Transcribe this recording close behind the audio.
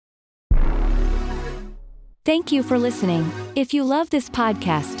Thank you for listening. If you love this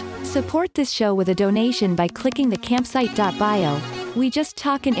podcast, support this show with a donation by clicking the campsite.bio, We Just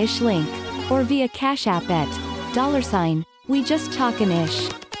Talkin' Ish link, or via Cash App at $, We Just Talkin' Ish.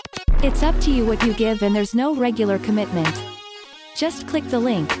 It's up to you what you give and there's no regular commitment. Just click the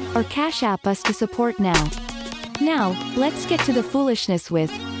link, or Cash App us to support now. Now, let's get to the foolishness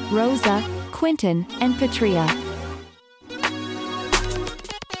with Rosa, Quentin, and Patria.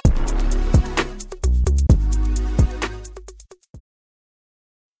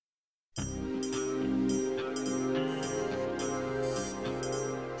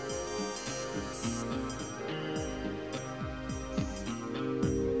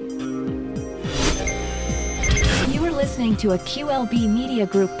 You are listening to a QLB Media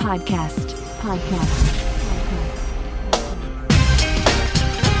Group podcast.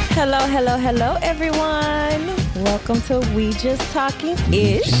 Hello, everyone. Welcome to We Just Talking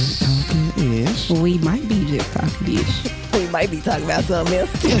Ish. We might be just talking ish. We might be talking about something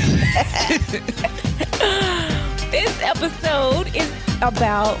else. This episode is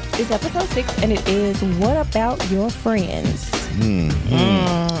episode 6, and it is What About Your Friends?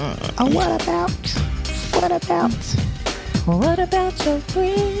 What about your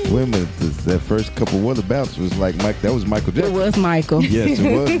friends? Wait a minute, that first couple what abouts was like Mike. That was Michael Jackson. It was Michael. Yes,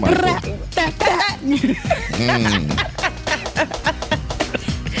 it was Michael.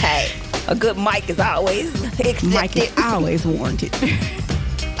 Hey, a good mic is always accepted. Mike is always warranted.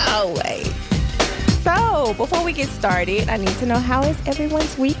 Always. So, before we get started, I need to know, how has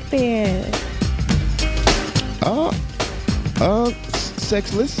everyone's week been?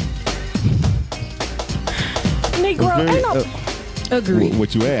 Sexless. Negro, Very, Agreed.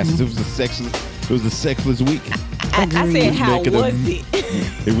 What you asked? It was a sexless week. I said, how Making was a-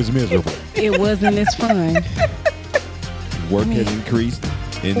 it? It was miserable. It wasn't as fun. Work had increased,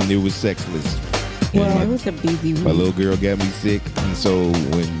 and it was sexless. Well, And it was a busy my week. little girl got me sick, and so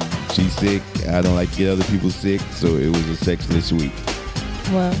when she's sick, I don't like to get other people sick. So it was a sexless week.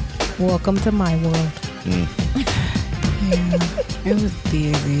 Well, welcome to my world. Yeah, it was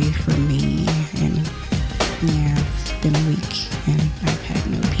busy for me, and yeah, it's been a week, and I've had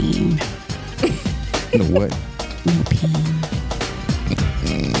no peen. You know what? No peen.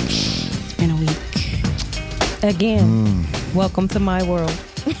 It's been a week. Again, welcome to my world.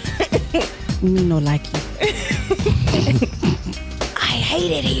 Me no like you. I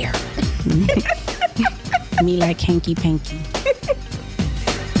hate it here. Me like hanky panky.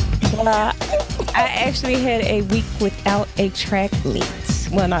 I actually had a week without a track meet.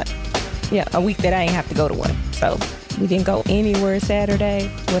 Well, a week that I ain't have to go to one. So we didn't go anywhere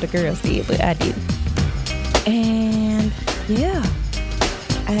Saturday. Well, the girls did, but I didn't. And yeah,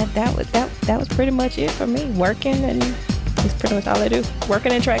 that was pretty much it for me. Working, and that's pretty much all I do.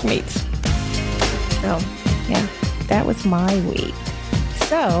 Working and track meets. So yeah, that was my week.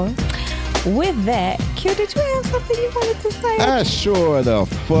 So with that, Q, did you have something you wanted to say? I sure the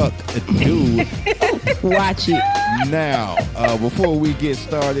fuck do. Watch it. Now, before we get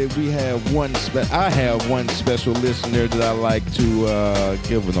started, I have one special listener that I like to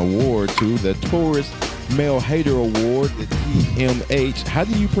give an award to, the Taurus Male Hater Award, the TMH. How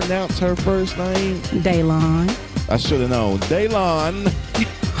do you pronounce her first name? Daylon. I should have known. Daylon.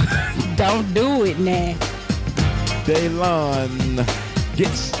 Don't do it now. Daylon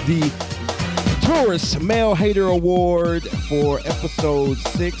gets the Taurus Male Hater Award for episode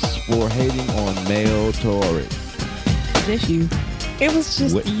 6 for hating on male Taurus. Just you. It was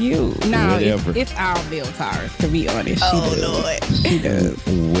just What- you. No, Whatever. it's all Bill Taurus, to be honest. Oh, She does. Lord. She does.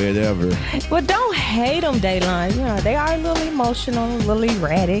 Whatever. Well, don't hate them, Daylon. You know, they are a little emotional, a little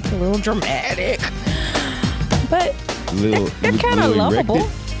erratic, a little dramatic. But they're kind of lovable.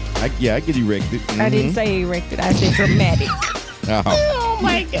 I get erected. I didn't say erected. I said dramatic. Oh, Oh,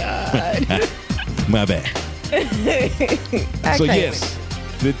 my God. my bad. So, yes,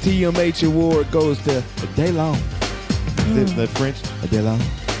 the TMH award goes to Daylon. The French, Daylon.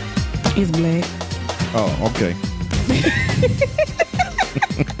 It's black. Oh, okay.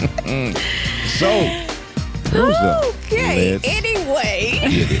 So, Rosa, Okay, let's anyway.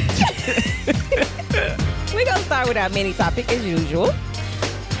 We're going to start with our mini topic as usual.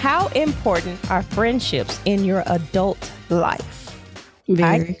 How important are friendships in your adult life?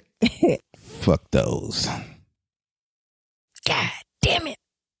 Very. fuck those. God damn it.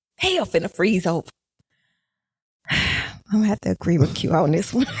 Hell finna freeze over. I'm going to have to agree with you on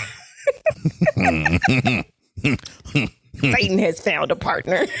this one. Satan has found a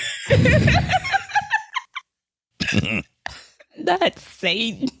partner. Not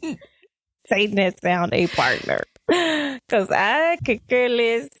Satan. Satan has found a partner. Because I could care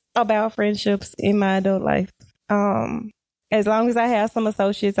less about friendships in my adult life. As long as I have some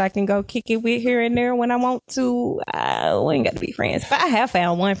associates I can go kick it with here and there when I want to, we ain't got to be friends. But I have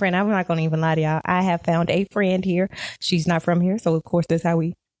found one friend. I'm not going to even lie to y'all. I have found a friend here. She's not from here. So, of course, that's how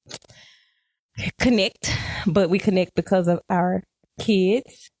we connect. But we connect because of our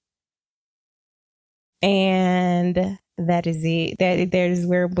kids. And that is it. That is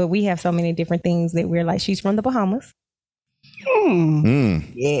where, but we have so many different things that we're like, she's from the Bahamas.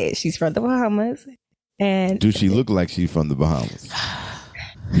 Yeah, she's from the Bahamas. And do she look like she's from the Bahamas? How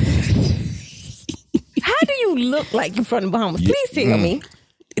do you look like you're from the Bahamas? Please tell me.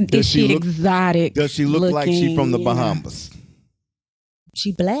 Is she exotic? Does she look like she's from the Bahamas?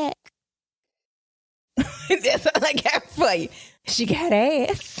 She black. That's all I got for you. She got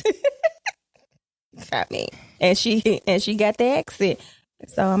ass. I mean, and she got the accent.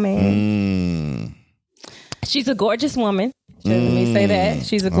 So I mean, she's a gorgeous woman. Let me say that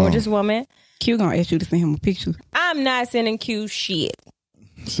she's a gorgeous woman. Q gonna ask you to send him a picture. I'm not sending Q shit.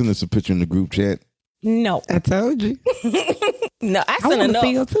 Send us a picture in the group chat. No, I told you. No, I send enough.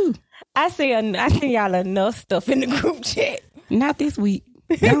 See her too. I send y'all enough stuff in the group chat. Not this week.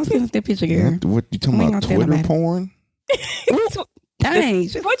 Don't send us that picture, girl. What you talking about? Twitter porn? Dang,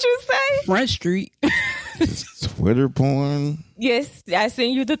 what you say? Front Street. Twitter porn? Yes, I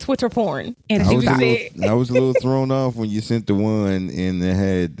sent you the Twitter porn. And I was a little thrown off when you sent the one and it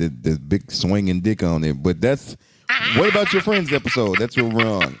had the big swinging dick on it. But that's what about your Friends episode? That's what we're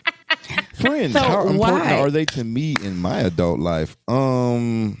on. Friends, so how important why? are they to me in my adult life?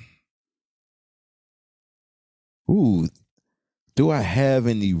 Do I have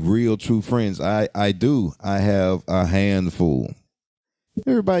any real true friends? I do. I have a handful.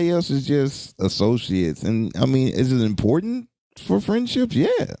 Everybody else is just associates. And I mean, is it important for friendships?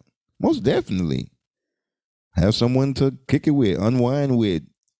 Yeah, most definitely. Have someone to kick it with, unwind with.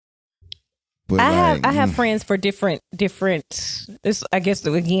 But I have friends for different. This, I guess,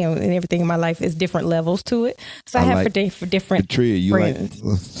 again, and everything in my life is different levels to it. So I have for different Patria, you friends.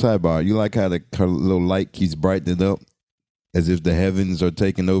 like sidebar? You like how her little light keeps brightening up, as if the heavens are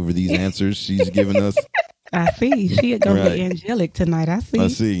taking over these answers she's giving us. I see. She gonna be angelic tonight. I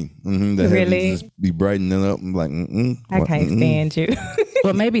see. The really? heavens just be brightening up. I'm like, I can't stand you.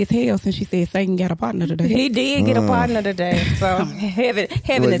 But maybe it's hell since she said Satan got a partner today. He did get a partner today. So heaven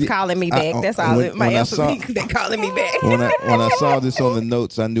is calling me back. That's all. My answer is they're calling me back. When I saw this on the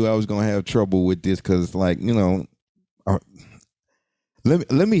notes, I knew I was gonna have trouble with this because, like, you know,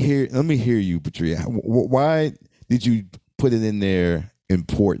 let me hear you, Patria. Why did you put it in there?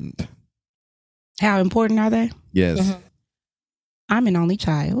 Important. How important are they? Yes. Mm-hmm. I'm an only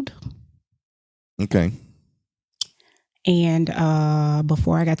child. Okay. And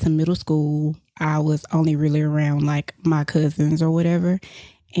before I got to middle school, I was only really around like my cousins or whatever.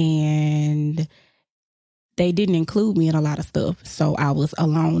 And they didn't include me in a lot of stuff. So I was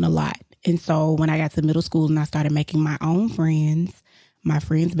alone a lot. And so when I got to middle school and I started making my own friends, my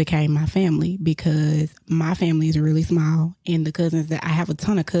friends became my family because my family is really small. And the cousins that I have a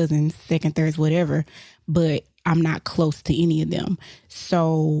ton of cousins, second, thirds, whatever, but I'm not close to any of them.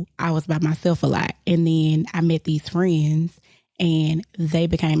 So I was by myself a lot. And then I met these friends and they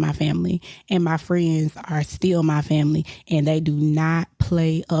became my family. And my friends are still my family and they do not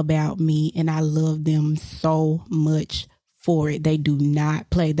play about me. And I love them so much for it. They do not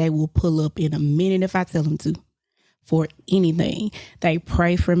play. They will pull up in a minute if I tell them to. For anything. They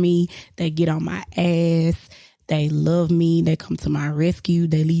pray for me. They get on my ass. They love me. They come to my rescue.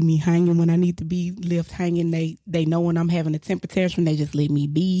 They leave me hanging when I need to be left hanging. They know when I'm having a temper tantrum. They just let me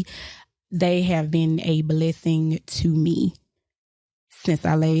be. They have been a blessing to me since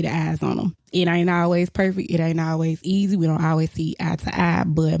I laid eyes on them. It ain't always perfect. It ain't always easy. We don't always see eye to eye,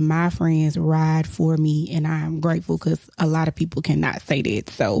 but my friends ride for me and I'm grateful because a lot of people cannot say that.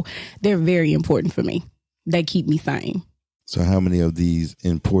 So they're very important for me. They keep me sane. So how many of these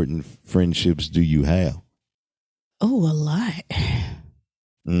important friendships do you have? Oh, a lot.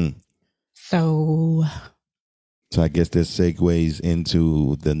 So I guess that segues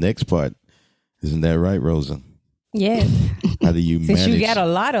into the next part. Isn't that right, Rosa? Yes. How do you manage? Since you got a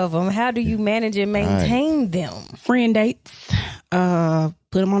lot of them, how do you manage and maintain them? Friend dates.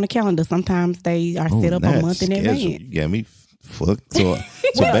 Put them on the calendar. Sometimes they are set up a month in advance. You got me fucked. So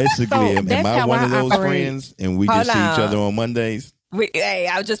basically, am I one of those friends and we just see each other on Mondays? Hey,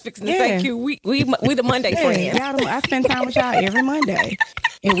 I was just fixing to say, Q, we the Monday friends. I spend time with y'all every Monday.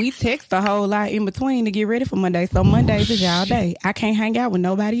 And we text a whole lot in between to get ready for Monday. So Mondays is y'all day. I can't hang out with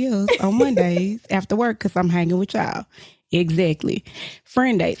nobody else on Mondays after work because I'm hanging with y'all. Exactly.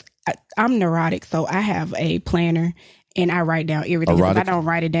 Friend dates. I'm neurotic, so I have a planner and I write down everything. If I don't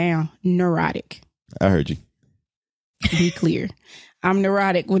write it down, neurotic. I heard you. Be clear. I'm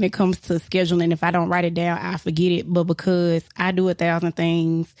neurotic when it comes to scheduling. If I don't write it down, I forget it. But because I do 1,000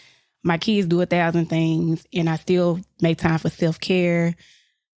 things, my kids do 1,000 things, and I still make time for self-care,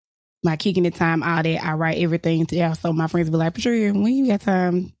 my kicking the time out there, I write everything down. So my friends be like, Patria, when you got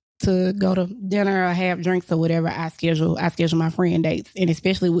time to go to dinner or have drinks or whatever, I schedule my friend dates. And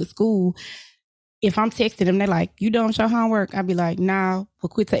especially with school, if I'm texting them, they're like, you done with your homework? I'd be like, nah,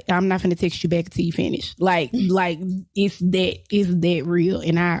 well, I'm not going to text you back until you finish. Like it's that real.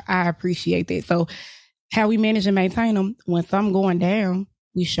 And I appreciate that. So how we manage and maintain them, when something going down,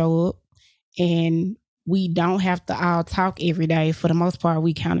 we show up, and we don't have to all talk every day. For the most part,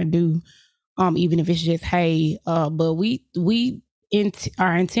 we kind of do, even if it's just, hey, but we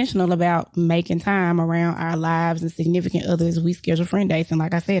are intentional about making time around our lives and significant others. We schedule friend dates. And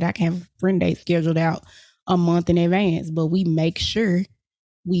like I said, I can have friend dates scheduled out a month in advance, but we make sure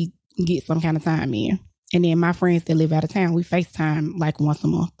we get some kind of time in. And then my friends that live out of town, we FaceTime like once a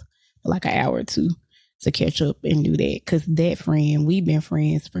month, for like an hour or two to catch up and do that. Because that friend, we've been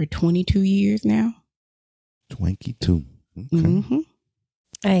friends for 22 years now. 22. Okay. Mm-hmm.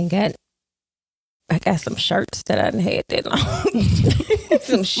 I got some shirts that I didn't had that long.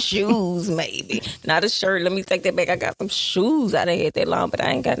 Some shoes, maybe. Not a shirt. Let me take that back. I got some shoes I didn't had that long, but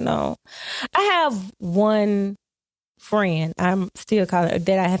I ain't got no. I have one friend I'm still calling her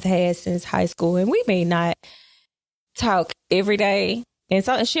that I have had since high school, and we may not talk every day. And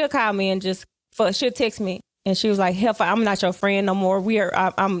so she'll call me and she'll text me. And she was like, hell, I'm not your friend no more.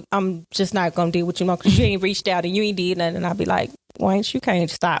 I'm just not going to deal with you more because you ain't reached out and you ain't did nothing. And I'll be like, Wayne, you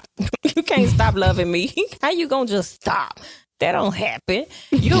can't stop. You can't stop loving me. How you going to just stop? That don't happen.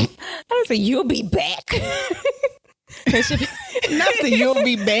 I said, you'll be back. Nothing, you'll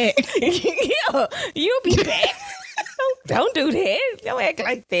be back. Yeah, you'll be back. Don't do that. Don't act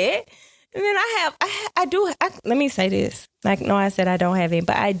like that. And then let me say this. Like, no, I said I don't have any,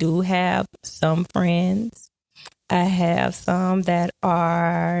 but I do have some friends. I have some that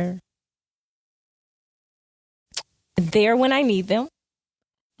are there when I need them,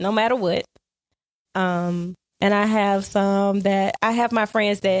 no matter what. And I have my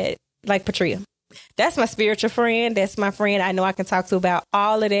friends that, like Patria. That's my spiritual friend. That's my friend I know I can talk to about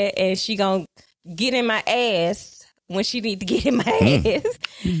all of that. And she gonna get in my ass when she need to get in my ass.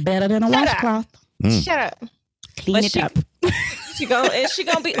 Better than a washcloth. Shut up. Clean it up. She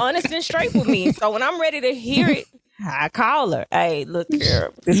gonna be honest and straight with me. So when I'm ready to hear it, I call her. Hey, look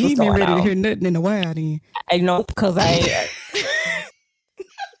here. You ain't been ready to hear nothing in a while then. I know, because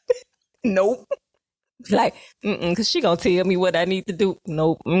nope. Like, because she gonna tell me what I need to do.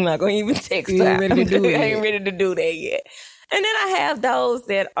 Nope, I'm not gonna even text her. I ain't ready to do that yet. And then I have those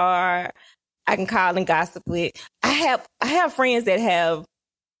that I can call and gossip with. I have friends that have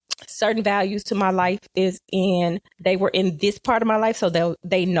certain values to my life they were in this part of my life, so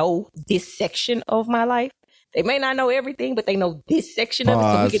they know this section of my life. They may not know everything, but they know this section of it,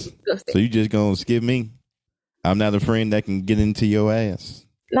 so we can discuss it. So you just gonna skip me? I'm not a friend that can get into your ass.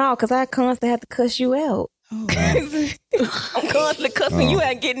 No, because I constantly have to cuss you out. Oh. I'm constantly cussing you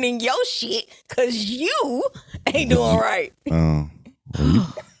out, getting in your shit, because you ain't doing right. Oh.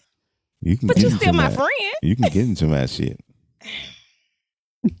 Well, you can but get you into still my friend. You can get into my shit.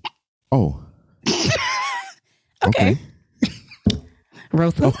 Oh. Okay.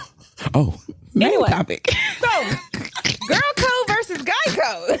 Rosa. Oh. Anyway, topic. So, girl code versus guy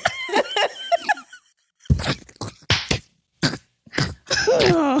code.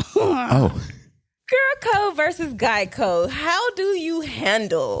 Oh. Girl code versus guy code. How do you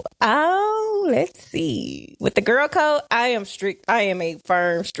handle? Oh, let's see. With the girl code, I am strict. I am a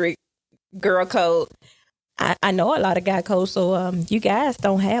firm, strict girl code. I know a lot of guy codes, so you guys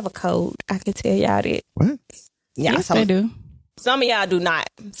don't have a code. I can tell y'all that. What? Yeah, yes, they do. Some of y'all do not.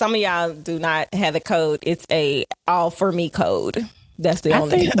 Some of y'all do not have a code. It's a all for me code. That's the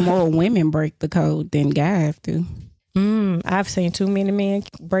only. I think more women break the code than guys do. I've seen too many men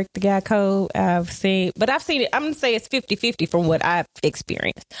break the guy code. I've seen it. I'm going to say it's 50-50 from what I've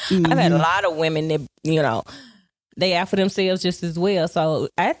experienced. I've had a lot of women that, they out for themselves just as well. So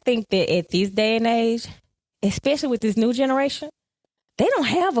I think that at this day and age, especially with this new generation, they don't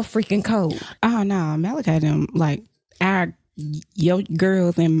have a freaking code. Oh, no. Malachi, them, like, your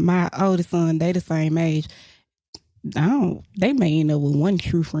girls and my oldest son, they the same age. They may end up with one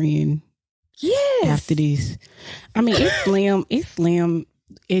true friend. Yes. After this, I mean, it's slim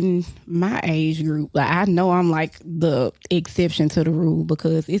in my age group. Like, I know I'm like the exception to the rule,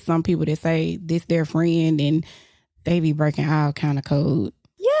 because it's some people that say this their friend and they be breaking all kind of code.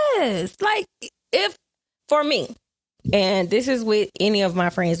 Yes. Like, if for me, And this is with any of my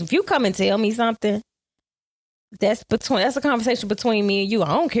friends. If you come and tell me something, that's a conversation between me and you. I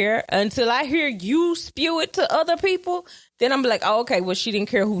don't care until I hear you spew it to other people. Then I'm like, oh, okay, well, she didn't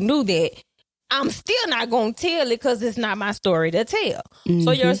care who knew that. I'm still not going to tell it because it's not my story to tell. Mm-hmm.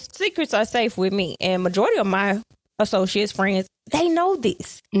 So your secrets are safe with me. And majority of my associates, friends, they know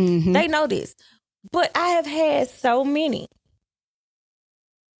this. Mm-hmm. They know this. But I have had so many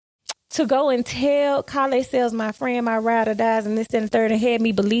to go and call themselves my friend, my ride or dies, and this, and the third, and had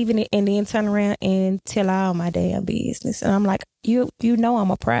me believing it, and then turn around and tell all my damn business. And I'm like, you know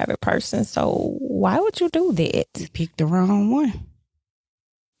I'm a private person, so why would you do that? You picked the wrong one.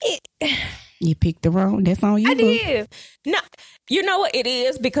 You picked the wrong. That's on you. I did. No, you know what it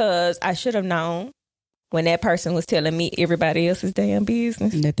is? Because I should have known when that person was telling me everybody else's damn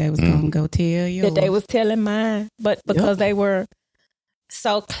business. That they was going to go tell you. That they was telling mine. But because they were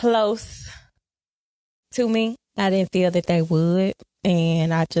so close to me, I didn't feel that they would.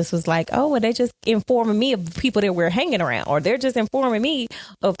 And I just was like, oh, well, they just informing me of the people that we're hanging around, or they're just informing me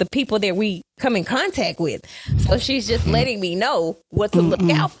of the people that we come in contact with. So she's just letting me know what to look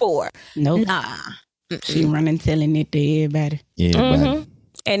out for. Nope. Nah. She running telling it to everybody. Yeah. Mm-hmm.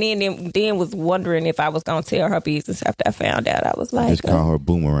 And then was wondering if I was going to tell her business after I found out. I was like, just call her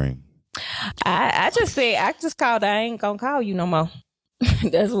Boomerang. I just called her. I ain't going to call you no more.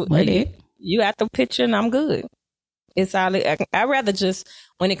 That's what you got the picture and I'm good. It's all. I rather just,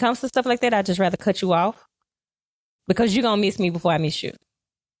 when it comes to stuff like that, I just rather cut you off because you're gonna miss me before I miss you.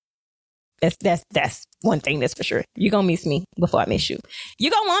 That's one thing that's for sure. You're gonna miss me before I miss you.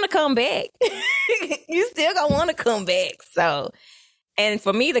 You're gonna want to come back. You still gonna want to come back. So, and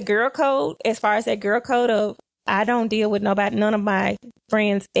for me, the girl code, as far as that girl code of, I don't deal with nobody, none of my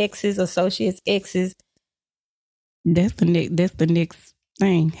friends, exes, associates, exes. That's the next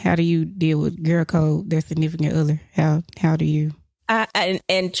thing. How do you deal with girl code, their significant other? How do you?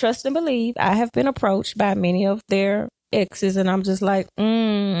 And trust and believe, I have been approached by many of their exes, and I'm just like,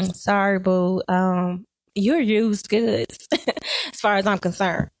 sorry, boo. You're used goods. As far as I'm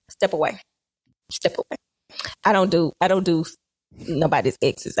concerned, step away. I don't do nobody's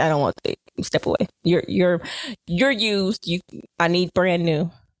exes. I don't want to step away. You're used. I need brand new.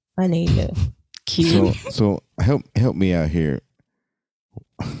 I need new. Cute. So help me out here.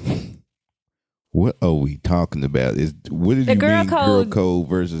 What are we talking about? What did you mean girl code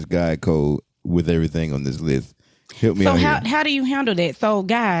versus guy code with everything on this list? Help me out here. So how do you handle that? So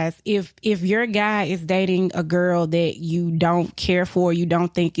guys, if your guy is dating a girl that you don't care for, you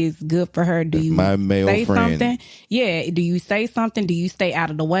don't think is good for her, do you my male say friend. Something? Yeah. Do you say something? Do you stay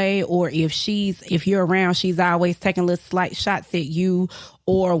out of the way? Or if you're around, she's always taking little slight shots at you,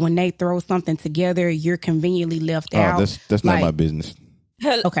 or when they throw something together, you're conveniently left out. That's not my business.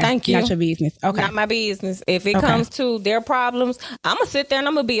 Okay. Thank you. Not your business. Okay. Not my business. If it comes to their problems, I'm going to sit there and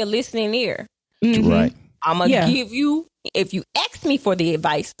I'm going to be a listening ear. Mm-hmm. Right. I'm going to give you, if you ask me for the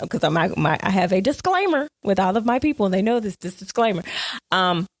advice, because I have a disclaimer with all of my people, and they know this disclaimer.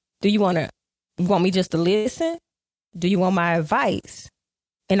 Do you want me just to listen? Do you want my advice?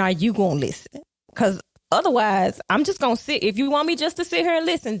 And are you going to listen? Because otherwise, I'm just going to sit. If you want me just to sit here and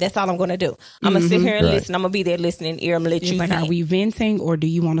listen, that's all I'm going to do. I'm going to sit here and listen. I'm going to be there listening ear. I'm going to let you like, are we venting, or do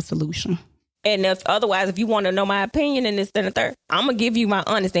you want a solution? And if you want to know my opinion and this, then the third, I'm going to give you my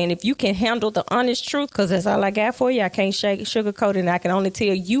honest. And if you can handle the honest truth, because that's all I got for you, I can't sugarcoat it. And I can only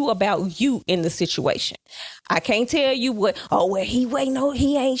tell you about you in the situation. I can't tell you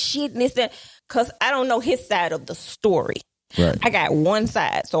he ain't shit and this, that, because I don't know his side of the story. Right. I got one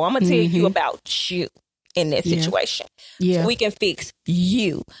side. So I'm going to tell you about you in that situation. Yeah. So we can fix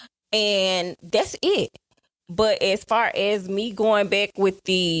you. And that's it. But as far as me going back with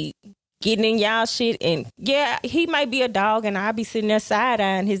the getting in y'all shit, and yeah, he might be a dog and I'll be sitting there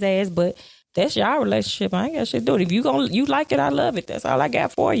side-eyeing his ass, but that's y'all relationship. I ain't got shit to do it. If you like it, I love it. That's all I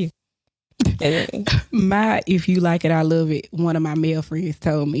got for you. If you like it, I love it. One of my male friends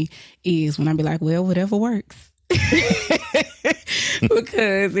told me is when I be like, well, whatever works.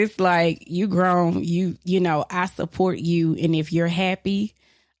 Because it's like, you grown, you know, I support you. And if you're happy,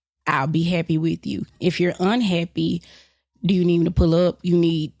 I'll be happy with you. If you're unhappy, do you need me to pull up? You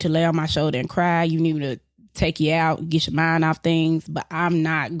need to lay on my shoulder and cry? You need me to take you out, get your mind off things? But I'm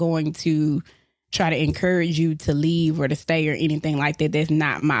not going to try to encourage you to leave or to stay or anything like that. That's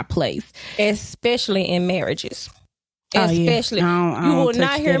not my place. Especially in marriages. Especially, you will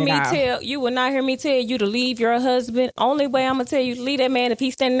not hear me tell you to leave your husband. Only way I'm gonna tell you to leave that man if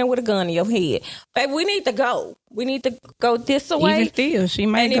he's standing there with a gun in your head. Baby, we need to go. We need to go this away. Even still, she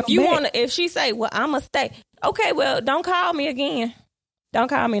might. And if she say, "Well, I'm gonna stay," okay, well, don't call me again. Don't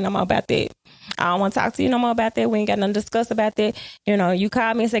call me no more about that. I don't want to talk to you no more about that. We ain't got nothing to discuss about that. You know, you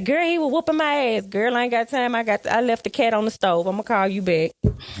call me and say, girl, he was whooping my ass. Girl, I ain't got time. I left the cat on the stove. I'm gonna call you back.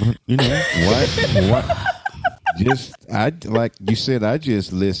 You know what? Just like you said, I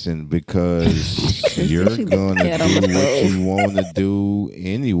just listen because you're gonna do what you want to do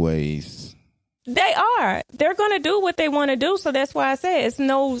anyways. They are. They're gonna do what they want to do. So that's why I said it's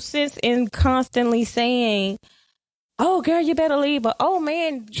no sense in constantly saying, "Oh, girl, you better leave." But oh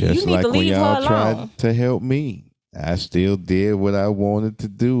man, just you need like to leave when her y'all alone. tried to help me, I still did what I wanted to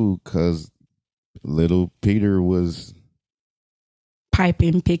do because little Peter was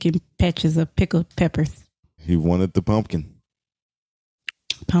picking patches of pickled peppers. He wanted the pumpkin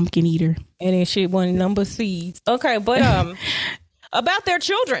eater, and then she wanted number seeds. Okay, but about their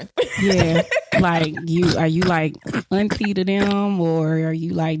children. Yeah, like are you like auntie to them, or are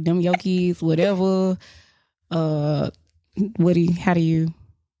you like them your kids, whatever? How do you?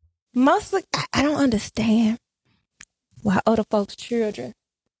 Mostly, I don't understand why other folks' children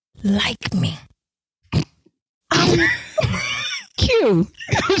like me. Q.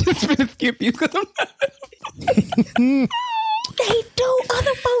 I'm just gonna skip you because I'm not. They do.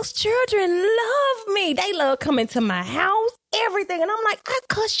 Other folks' children love me. They love coming to my house, everything. And I'm like, I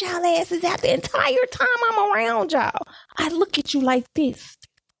cuss y'all asses out the entire time I'm around y'all. I look at you like this.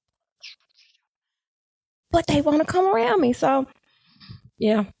 But they want to come around me. So,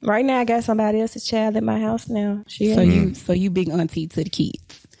 yeah. Right now, I got somebody else's child in my house now. So you big auntie to the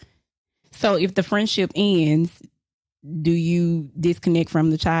kids. So if the friendship ends, do you disconnect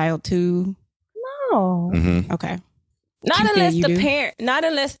from the child too? No. Mm-hmm. Okay. Not unless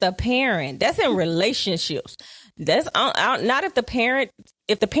the parent. That's in relationships. That's not if the parent.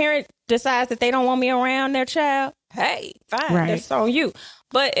 If the parent decides that they don't want me around their child, hey, fine, right. That's on you.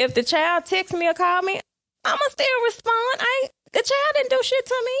 But if the child texts me or call me, I'ma still respond. The child didn't do shit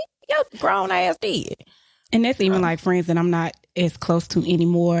to me. Your grown ass did. And that's even like friends that I'm not as close to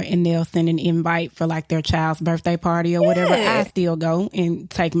anymore, and they'll send an invite for like their child's birthday party or whatever. I still go and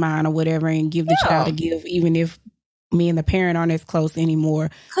take mine or whatever and give the child a gift, even if me and the parent aren't as close anymore.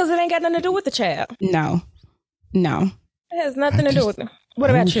 Because it ain't got nothing to do with the child. No. It has nothing to do with them. What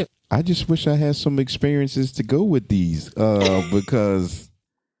about you? I just wish I had some experiences to go with these because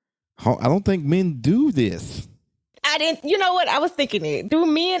I don't think men do this. I didn't, you know what? I was thinking it.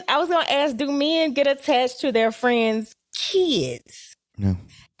 I was going to ask, do men get attached to their friends' kids? No.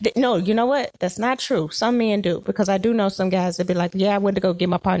 No, you know what? That's not true. Some men do, because I do know some guys that be like, yeah, I went to go get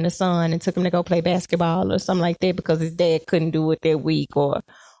my partner's son and took him to go play basketball or something like that because his dad couldn't do it that week or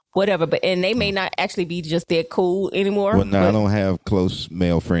whatever. And they may not actually be just that cool anymore. Well, no, I don't have close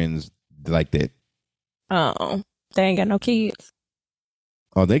male friends like that. Oh, they ain't got no kids.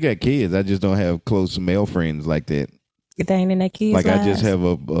 Oh, they got kids. I just don't have close male friends like that. They ain't in their kids' Like lives. I just have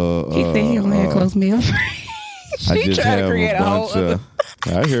he said he don't have close male friends. I just trying to have create a a whole bunch of.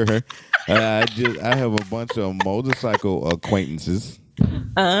 I hear her. I have a bunch of motorcycle acquaintances.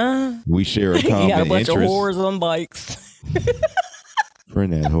 We share a common you got a bunch interest. of whores on bikes. For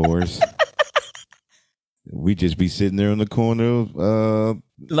that whores. We just be sitting there on the corner of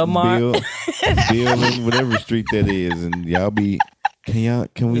Lamar. Bill and whatever street that is, and y'all be.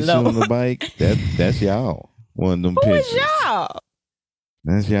 Can we sit on the bike? That's y'all. One of them Who pictures. is y'all?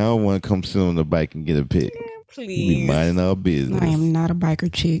 That's y'all want to come sit on the bike and get a pic. Please. We be minding our business. I am not a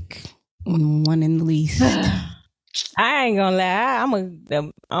biker chick. One in the least. I ain't gonna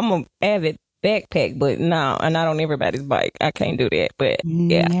lie. I'm a avid backpack, but no, and not on everybody's bike. I can't do that. But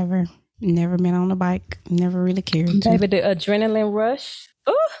yeah, never been on a bike. Never really cared to. Baby, the adrenaline rush.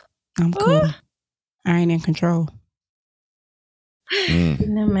 Ooh, I'm cool. I ain't in control.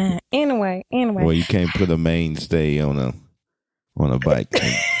 No man. Anyway. Well, you can't put a mainstay on a bike.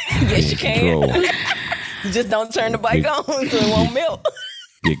 Yes, you can. You just don't turn the bike on so it won't melt.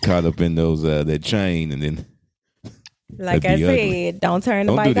 Get caught up in those that chain, and then like I said, ugly. Don't turn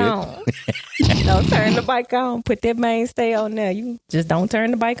the bike on. Don't turn the bike on. Put that mainstay on there. You just don't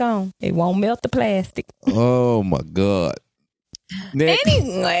turn the bike on. It won't melt the plastic. Oh my God. Next.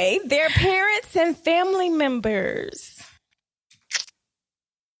 Anyway, their parents and family members.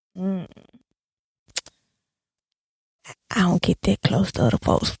 I don't get that close to other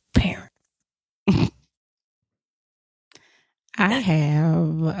folks' parents. I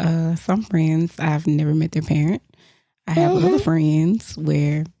have some friends I've never met their parent. I have other friends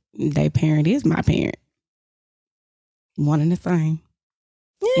where their parent is my parent. One and the same.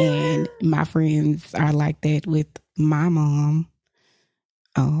 Yeah. And my friends are like that with my mom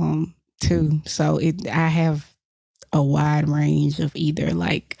too. So I have a wide range of either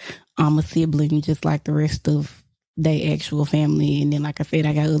like I'm a sibling just like the rest of they actual family. And then, like I said,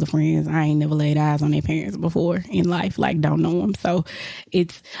 I got other friends. I ain't never laid eyes on their parents before in life. Like, don't know them. So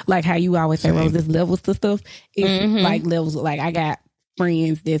it's like how you always say, Rose, there's levels to stuff. It's like levels. Like, I got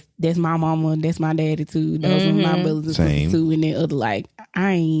friends that's my mama, that's my daddy too. Those are my brothers and sisters too. And then other, like,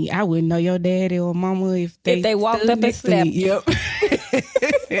 I wouldn't know your daddy or mama if they walked up and slept. Yep.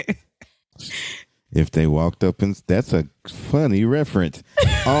 If they walked up and that's a funny reference.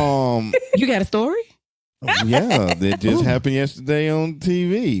 You got a story? Yeah, that just happened yesterday on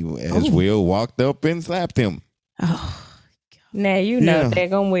TV. As Will walked up and slapped him. Oh, now you know they're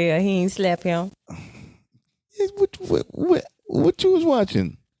gonna Will. He ain't slap him. What you was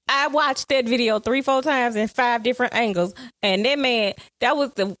watching? I watched that video 3-4 times in 5 different angles, and that man,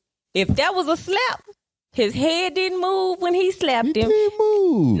 if that was a slap, his head didn't move when he slapped him. Didn't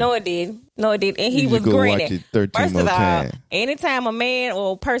move. No, it did. And he You was go grinning. watch it 13 First more of all, times. anytime a man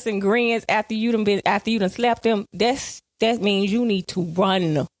or a person grins after you done slapped them, that means you need to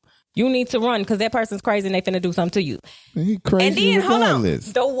run. You need to run because that person's crazy and they finna do something to you. He crazy And then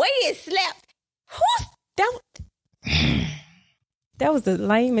regardless. hold on, the way it slapped, that was the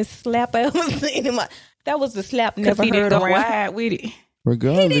lamest slap I ever seen in my. That was the slap never he didn't heard go around. wide with it.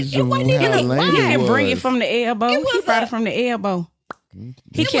 Regardless of how wasn't even lame He it didn't was. bring it from the elbow. He brought it from the elbow.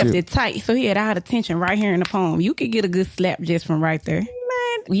 He kept was- it tight, so he had all the tension right here in the palm. You could get a good slap just from right there. Man,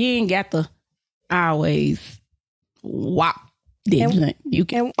 You ain't got to always whop that joint. You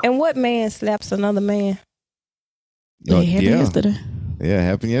can. and what man slaps another man? It happened yesterday. Yeah, it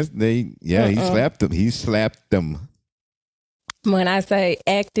happened yesterday. Yeah, he slapped him. He slapped them. When I say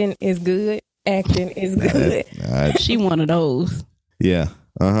acting is good, acting is good. She one of those. Yeah.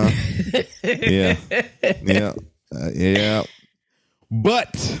 Yeah. Yeah. Yeah.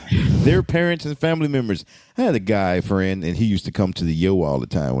 But their parents and family members. I had a guy friend, and he used to come to the Yo all the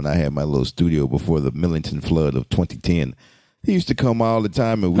time when I had my little studio before the Millington flood of 2010. He used to come all the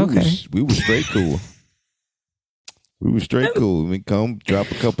time, and we were straight cool. We were straight cool. We come drop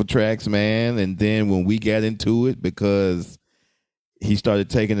a couple tracks, man, and then when we got into it, because he started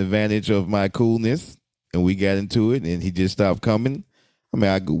taking advantage of my coolness, and we got into it, and he just stopped coming. I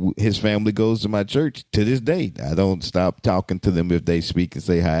mean, his family goes to my church to this day. I don't stop talking to them if they speak and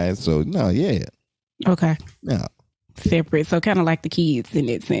say hi. So, no, yeah. Okay. No. Separate. So kind of like the kids in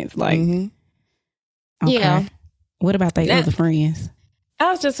that sense. Like, okay. Yeah. What about their other friends?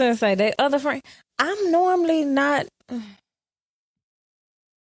 I was just going to say, that other friend, I'm normally not. I ain't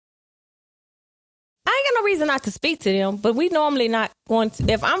got no reason not to speak to them, but we normally not going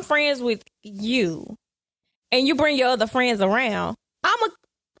to. If I'm friends with you and you bring your other friends around,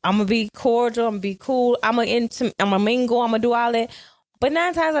 I'm gonna be cordial. I'm gonna be cool. I'm gonna mingle. I'm gonna do all that. But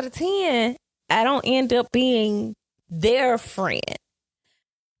 9 times out of 10, I don't end up being their friend.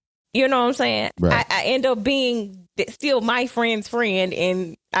 You know what I'm saying? Right. I end up being still my friend's friend,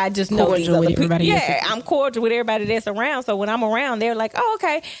 and I just know these Cordial other with people. everybody else. Yeah, I'm cordial with everybody that's around. So when I'm around, they're like, "Oh,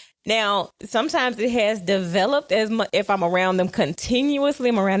 okay." Now, sometimes it has developed as much if I'm around them continuously.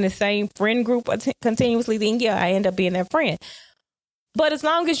 I'm around the same friend group continuously. Then yeah, I end up being their friend. But as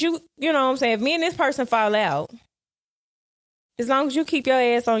long as you know what I'm saying, if me and this person fall out, as long as you keep your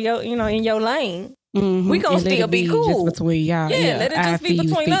ass on your, in your lane, we gonna And let still it be cool. Just between y'all. Yeah, let it I just be see you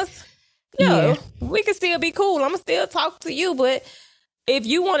between speak. us. Yeah, we can still be cool. I'm gonna still talk to you, but if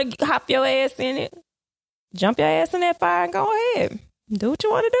you want to hop your ass in it, jump your ass in that fire and go ahead. Do what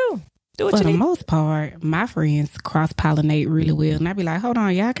you want to do. Do what For you the need. most part, my friends cross-pollinate really well. And I be like, hold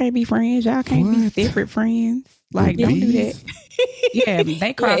on, y'all can't be friends. Y'all can't be separate friends. Like, don't do that. Yeah,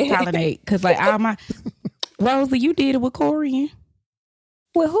 they cross-pollinate. Because, like, all my... Rosie, you did it with Corian.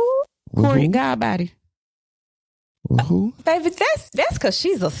 With who? Corian Godbody. Who? Baby, that's because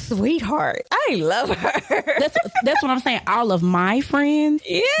she's a sweetheart. I love her. That's what I'm saying. All of my friends,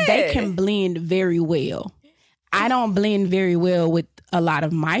 they can blend very well. I don't blend very well with a lot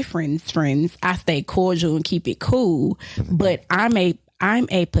of my friends. I stay cordial and keep it cool, but I'm a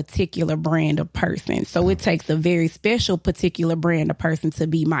particular brand of person. So it takes a very special particular brand of person to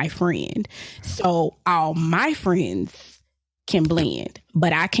be my friend. So all my friends can blend,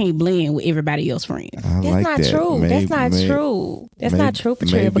 but I can't blend with everybody else's friends. That's not true. That's not true. That's not true,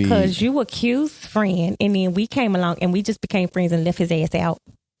 Patricia, because you accused friend and then we came along and we just became friends and left his ass out.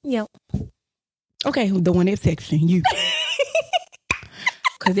 Yep. Okay, the one that's texting you.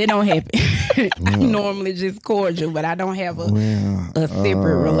 Because it don't happen. I'm normally just cordial, but I don't have a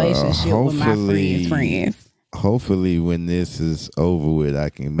separate relationship with my friends. Hopefully, when this is over with, I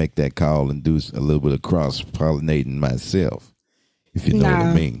can make that call and do a little bit of cross-pollinating myself, if you know what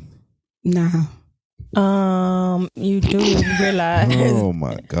I mean. Nah. You do realize. Oh,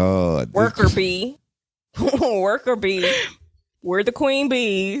 my God. Worker bee. Worker bee. We're the queen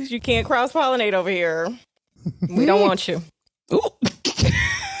bees. You can't cross-pollinate over here. We don't want you. Ooh.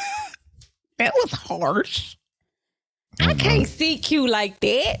 That was harsh. I can't see Q like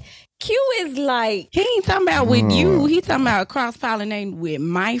that. Q is like... He ain't talking about with you. He talking about cross-pollinating with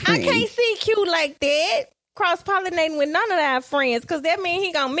my friends. I can't see Q like that. Cross-pollinating with none of our friends. Because that means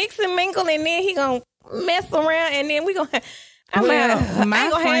he gonna mix and mingle and then he gonna mess around and then we gonna... I ain't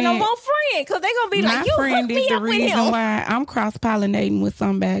gonna have no more friends because they gonna be like, you hooked me up with him. My friend is the reason why I'm cross-pollinating with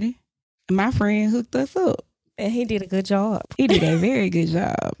somebody. My friend hooked us up. And he did a good job. He did a very good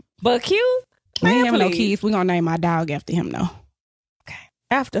job. But Q... We ain't having no kids. We're going to name my dog after him, though. Okay.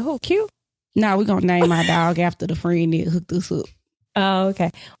 After who? Q? No, we're going to name my dog after the friend that hooked us up. Oh, okay.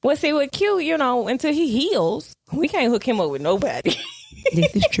 Well, see, with Q, until he heals, we can't hook him up with nobody.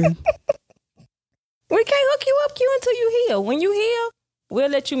 This is true. We can't hook you up, Q, until you heal. When you heal, we'll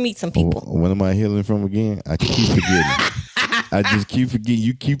let you meet some people. When am I healing from again? I keep forgetting. I just keep forgetting.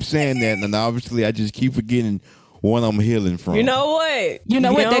 You keep saying that, and obviously I just keep forgetting what I'm healing from. You know what? You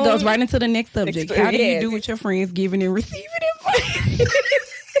know what? That goes right into the next subject. How do you do with your friends giving and receiving advice?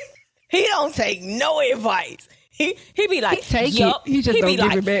 He don't take no advice. He be like, he take it. He just don't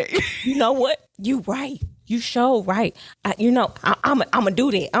give it back. You know what? You right. You sure right. I'm going to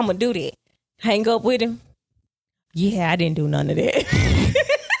do that. I'm going to do that. Hang up with him. Yeah, I didn't do none of that.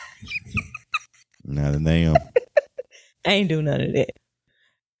 Not a damn. I ain't do none of that.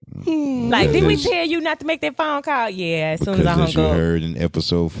 Like, did we tell you not to make that phone call? Yeah, as soon as I hung up. Because you heard in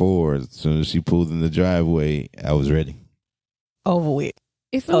episode 4, as soon as she pulled in the driveway, I was ready. Over with.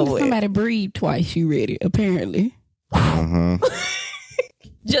 As soon as somebody breathed twice, you ready, apparently.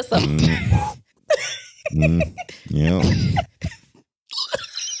 Just a... Yeah.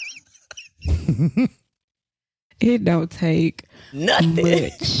 It don't take nothing.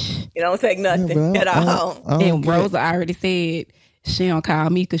 Much. It don't take nothing at all. And Rosa already said she don't call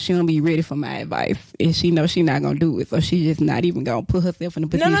me because she don't be ready for my advice. And she knows she not going to do it. So she just not even going to put herself in a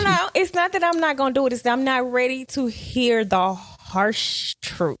position. No. It's not that I'm not going to do it. It's that I'm not ready to hear the harsh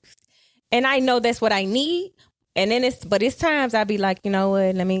truth. And I know that's what I need. And then it's times I be like, you know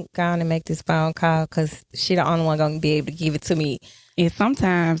what? Let me go on and make this phone call because she the only one going to be able to give it to me. And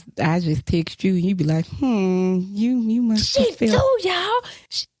sometimes I just text you and you be like, you must She do, y'all.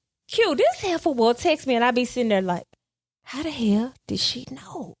 Q, this helpful will text me and I be sitting there like, how the hell did she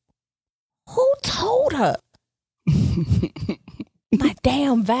know? Who told her? My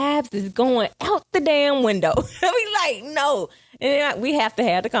damn vibes is going out the damn window. I be like, no. And then we have to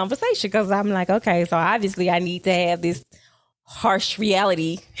have the conversation because I'm like, okay, so obviously I need to have this harsh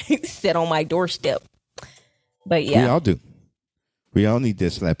reality set on my doorstep. But yeah. We all do. We all need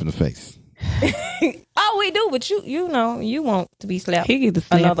that slap in the face. Oh, we do, but you know, you want to be slapped. He get the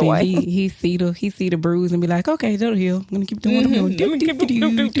slap another way. He see the bruise and be like, okay, that'll heal. I'm gonna keep doing what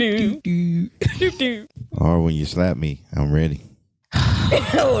I'm doing. Or when you slap me, I'm ready.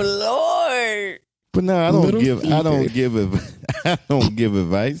 Oh Lord! But no, I don't give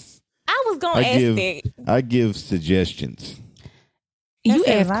advice. I was gonna ask that. I give suggestions. You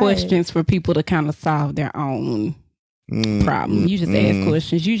ask questions for people to kind of solve their own problem. You just ask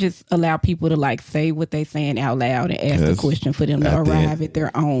questions. You just allow people to like say what they saying out loud and ask a question for them to arrive at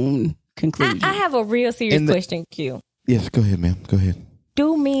their own conclusion. I have a real serious question, Q. Yes, go ahead, ma'am. Go ahead.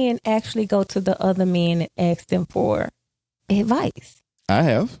 Do men actually go to the other men and ask them for advice? I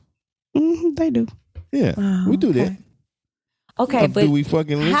have. They do. Yeah, we do that. Okay, but do we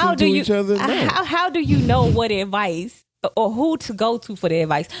fucking listen to each other? No. How do you know what advice or who to go to for the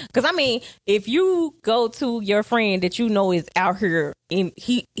advice? Because I mean, if you go to your friend that you know is out here and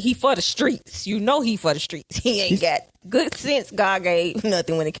he for the streets, you know he for the streets. He ain't got good sense. God gave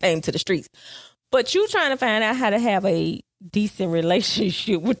nothing when it came to the streets. But you trying to find out how to have a decent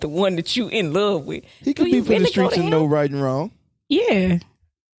relationship with the one that you in love with. He could be for the streets and know right and wrong. Yeah.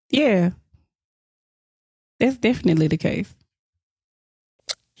 That's definitely the case.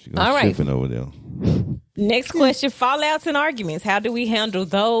 All right. Over there. Next question, fallouts and arguments. How do we handle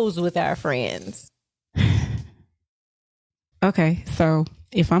those with our friends? Okay, so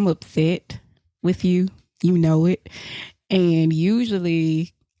if I'm upset with you, you know it. And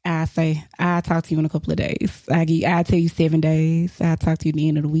usually I say, I'll talk to you in a couple of days. I'll tell you 7 days. I'll talk to you at the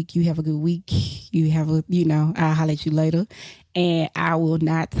end of the week. You have a good week. I'll holler at you later. And I will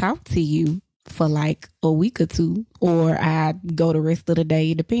not talk to you for like a week or two, or I go the rest of the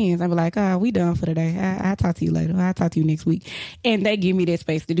day. It depends. I'll be like, we done for the day. I'll talk to you later. I'll talk to you next week. And they give me that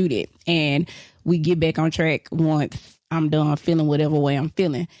space to do that. And we get back on track once I'm done feeling whatever way I'm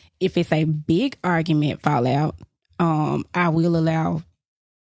feeling. If it's a big argument fallout, I will allow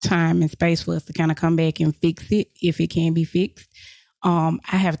time and space for us to kind of come back and fix it if it can be fixed. I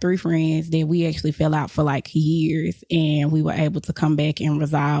have 3 friends that we actually fell out for like years, and we were able to come back and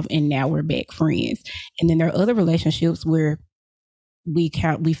resolve, and now we're back friends. And then there are other relationships where we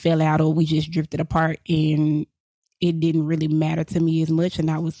fell out or we just drifted apart, and it didn't really matter to me as much.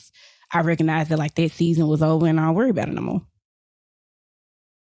 And I recognized that like that season was over, and I don't worry about it no more.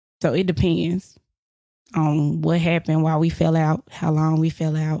 So it depends on what happened, why we fell out, how long we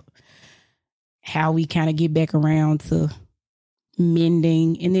fell out, how we kind of get back around to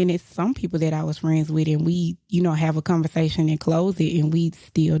mending. And then it's some people that I was friends with, and we, have a conversation and close it, and we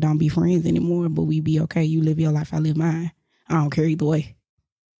still don't be friends anymore, but we be okay. You live your life, I live mine. I don't care either way.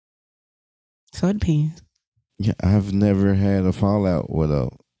 So it depends. Yeah, I've never had a fallout with a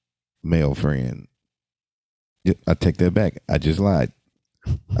male friend. I take that back. I just lied.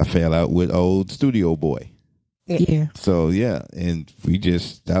 I fell out with old studio boy. Yeah. So yeah, and we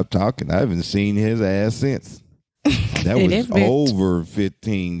just stopped talking. I haven't seen his ass since. That was over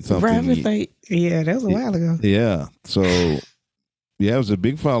 15 something. Yeah, that was a while ago. Yeah. So yeah, it was a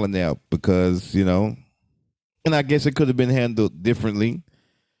big falling out because, and I guess it could have been handled differently.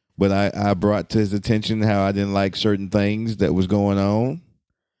 But I brought to his attention how I didn't like certain things that was going on.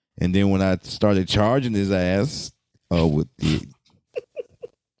 And then when I started charging his ass with the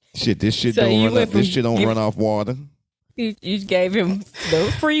this shit don't run off water. You gave him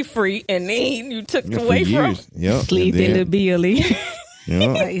the free, and then you took it away from him. Yep. Sleep in the Billy.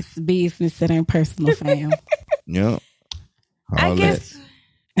 Yeah. It's business, it ain't personal, fam. Yeah. I guess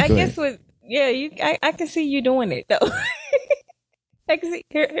I can see you doing it though. I can see.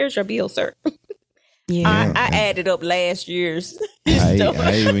 Here's your bill, sir. Yeah, I added up last year's. I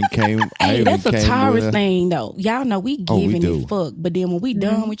even came. That's a Taurus thing, though. Y'all know we giving do. as fuck, but then when we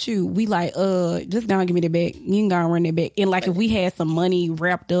done with you, we like, just gonna give me the back. You can go and run it back. And like if we had some money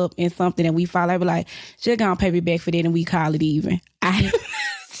wrapped up in something and we follow, I'd be like, just gonna pay me back for that, and we call it even.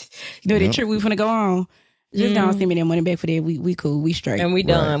 The trip we finna go on. Just gonna send me that money back for that. We cool. We straight. And we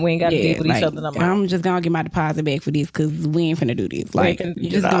done. Right. We ain't got to deal with each other no more. I'm just gonna get my deposit back for this because we ain't finna do this. Like, you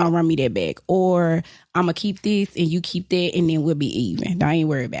just gonna run me that back. Or I'm gonna keep this and you keep that, and then we'll be even. Don't even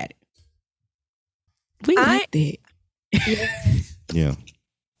worry about it. We like that. Yeah.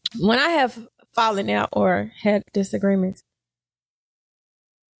 When I have fallen out or had disagreements,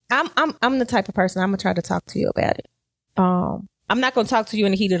 I'm the type of person, I'm gonna try to talk to you about it. I'm not gonna talk to you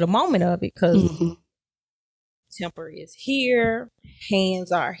in the heat of the moment of it because temper is here,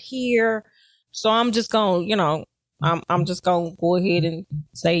 hands are here. So I'm just gonna, I'm just gonna go ahead and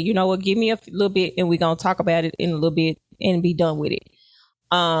say, you know what, give me a little bit and we're gonna talk about it in a little bit and be done with it.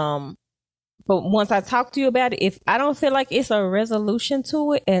 But once I talk to you about it, if I don't feel like it's a resolution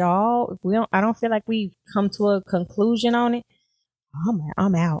to it at all, I don't feel like we've come to a conclusion on it,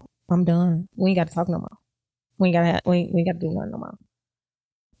 I'm out. I'm done. We ain't got to talk no more. We ain't got to do nothing no more.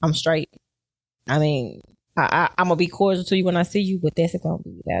 I'm straight. I mean, I'm gonna be cordial to you when I see you, but that's gonna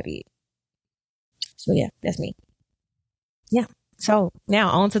be about it. So yeah, that's me. Yeah. So now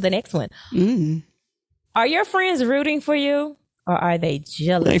on to the next one. Are your friends rooting for you, or are they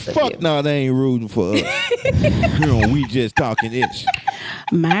jealous of you? No, they ain't rooting for us. We just talking ish.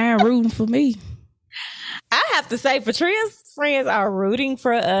 Mine rooting for me. I have to say, Patria's friends are rooting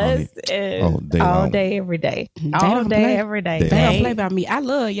for us all day, every day. All day, every day. They don't play by me. I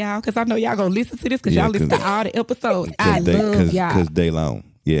love y'all because I know y'all gonna listen to this because y'all listen to all the episodes. I love y'all. Because they long.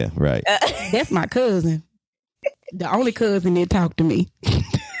 Yeah, right. That's my cousin. The only cousin that talked to me.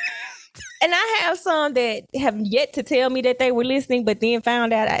 And I have some that have yet to tell me that they were listening, but then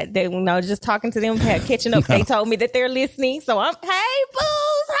found out just talking to them, catching up, they told me that they're listening. So I'm, hey,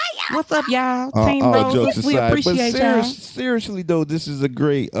 booze, hi, y'all. What's up, y'all? Team Rose, jokes aside, we appreciate y'all. Seriously, though, this is a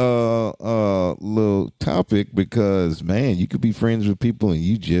great little topic because, man, you could be friends with people and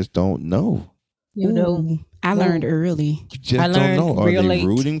you just don't know. You know. I learned early. You just don't know. Are they late.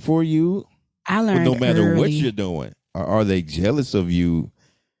 rooting for you? I learned no matter early. what you're doing. Or are they jealous of you?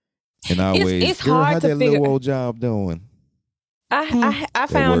 In our ways, it's hard how to that figure. little old job doing? I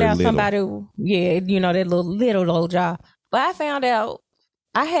found out somebody, that little old job. But I found out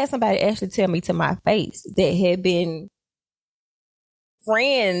I had somebody actually tell me to my face that had been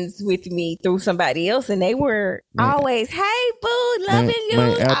friends with me through somebody else, and they were always, "Hey, boo, loving you."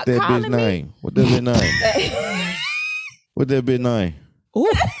 Man, out that bitch name. What that bitch name? What that bitch name?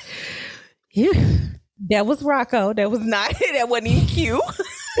 Ooh. Yeah. That was Rocco. That was not. That wasn't even Q.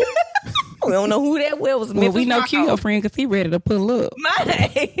 We don't know who that was. Well, we know Q, your friend, because he ready to pull up.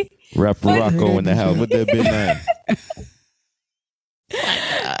 Rapper Rocco in the house. What that bitch name?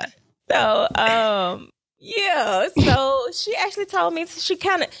 So, Yeah. So she actually told me she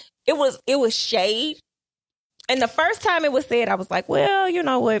kind of it was shade. And the first time it was said, I was like, well, you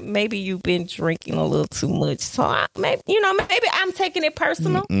know what? Maybe you've been drinking a little too much. So maybe I'm taking it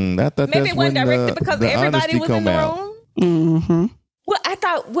personal. I thought maybe it wasn't directed because everybody was in the room. Mm-hmm. Well, I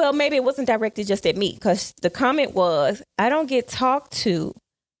thought, maybe it wasn't directed just at me because the comment was, I don't get talked to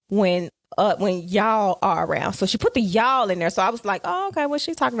when y'all are around. So she put the y'all in there. So I was like, oh, okay, well,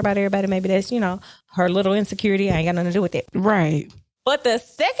 she's talking about everybody. Maybe that's, her little insecurity. I ain't got nothing to do with it. Right. But the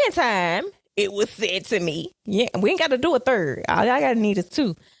second time it was said to me, yeah, we ain't got to do a third. All I got to need is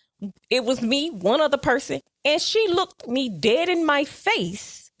two. It was me, one other person, and she looked me dead in my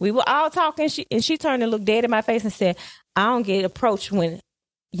face. We were all talking, and she turned and looked dead in my face and said, I don't get approached when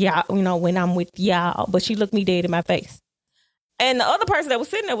y'all, when I'm with y'all. But she looked me dead in my face. And the other person that was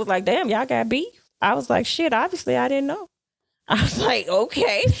sitting there was like, damn, y'all got beef? I was like, shit, obviously I didn't know. I was like,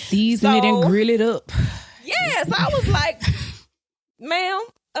 okay. Season it and grill it up. Yes, I was like, ma'am,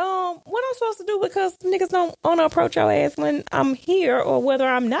 what I'm supposed to do because niggas don't want to approach your ass when I'm here or whether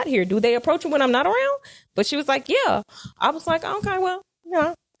I'm not here. Do they approach you when I'm not around? But she was like, yeah. I was like, okay, well,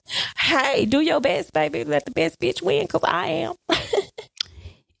 hey, do your best, baby. Let the best bitch win because I am.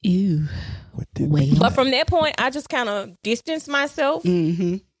 Ew. But from that point, I just kind of distanced myself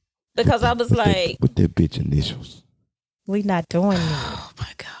because I was like, with that bitch initials. We not doing that. Oh my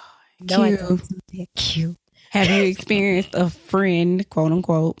God. Cute. Have you experienced a friend, quote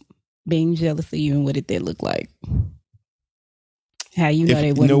unquote, being jealous of you, and what did that look like? How you know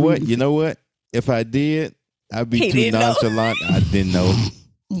they wouldn't? You know what? If I did, I'd be too nonchalant. I didn't know.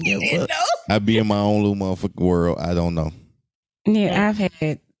 I'd be in my own little motherfucking world. I don't know. Yeah, I've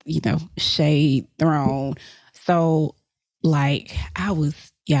had, shade thrown. So,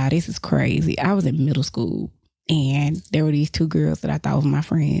 this is crazy. I was in middle school. And there were these two girls that I thought were my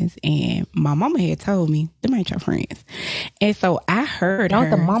friends. And my mama had told me, them ain't your friends. And so I heard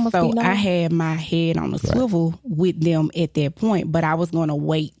her. So I had my head on a swivel with them at that point. But I was going to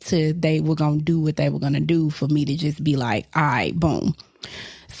wait till they were going to do what they were going to do for me to just be like, all right, boom.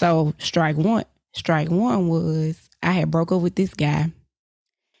 So strike one was I had broke up with this guy.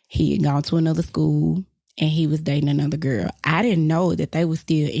 He had gone to another school and he was dating another girl. I didn't know that they were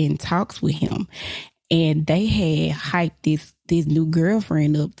still in talks with him. And they had hyped this new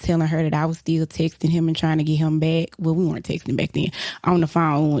girlfriend up, telling her that I was still texting him and trying to get him back. Well, we weren't texting back then. On the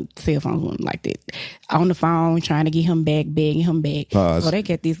phone, cell phones weren't like that. On the phone, trying to get him back, begging him back. Pause. So they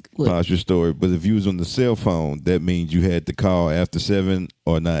got this. Pause your story. But if you was on the cell phone, that means you had to call after 7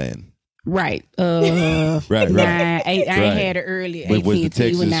 or 9. Right. Right. 9, 8. I had it early. But was the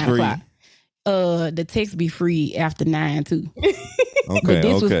text is free? The text be free after 9 too. Okay, but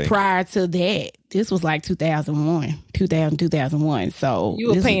this was prior to that. This was like 2001. So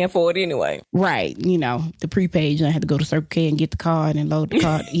you were paying for it anyway. Right. The prepaid, I had to go to Circle K and get the card and load the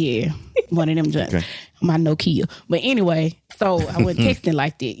card. Yeah. One of them just my Nokia. But anyway, so I wasn't texting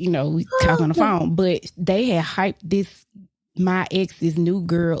like that. We talk on the phone. But they had hyped my ex's new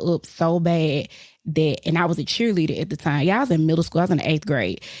girl up so bad and I was a cheerleader at the time. Yeah, I was in middle school. I was in the 8th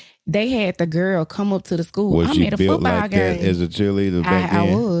grade. They had the girl come up to the school. Was she at a built football like game. that as a cheerleader back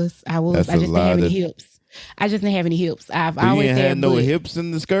then? I was. I just didn't have any hips. I've always had had no hips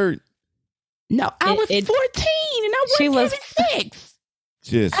in the skirt. No, I was 14 and I wasn't having sex.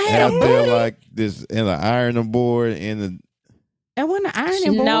 Just out there like this in an ironing board I wasn't an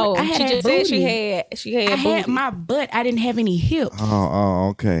ironing board. No, I had she just said she had. I had my butt. I didn't have any hips. Oh,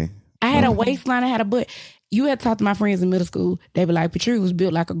 okay. I had a waistline. I had a butt. You had to talk to my friends in middle school. They were like, Patricia was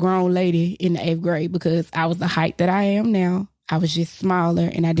built like a grown lady in the 8th grade because I was the height that I am now. I was just smaller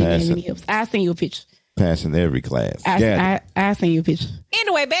and I didn't have any hips. I'll send you a picture. Passing every class. I'll send you a picture.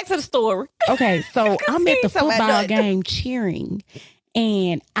 Anyway, back to the story. Okay, so I'm at the football game cheering.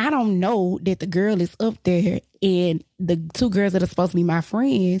 And I don't know that the girl is up there and the two girls that are supposed to be my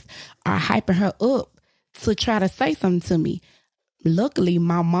friends are hyping her up to try to say something to me. Luckily,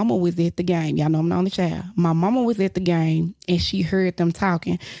 my mama was at the game. Y'all know I'm the only child. My mama was at the game and she heard them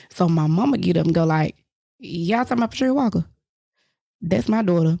talking. So my mama get up and go like, y'all talking about Patricia Walker? That's my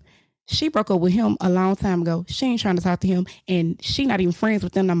daughter. She broke up with him a long time ago. She ain't trying to talk to him and she not even friends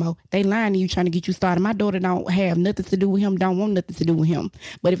with them no more. They lying to you trying to get you started. My daughter don't have nothing to do with him, don't want nothing to do with him.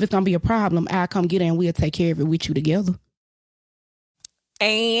 But if it's going to be a problem, I'll come get her and we'll take care of it with you together.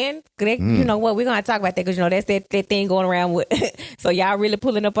 And you know what, we're gonna talk about that because that's that thing going around with. So y'all really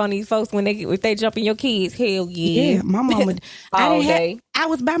pulling up on these folks if they jump in your kids? Hell yeah! Yeah, my mama. I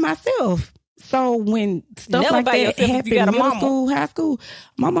was by myself. So when stuff like that happened in middle school, high school,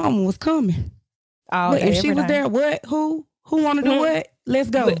 my mama was coming. Oh, if she was there, what? Who want to do what? Let's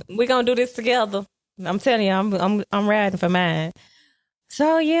go. We're gonna do this together. I'm telling you, I'm riding for mine.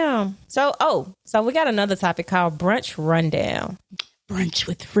 So yeah. So we got another topic called brunch rundown. Brunch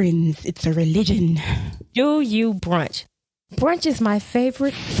with friends. It's a religion. Do you brunch? Brunch is my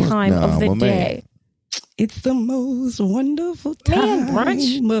favorite time of the day. It's the most wonderful time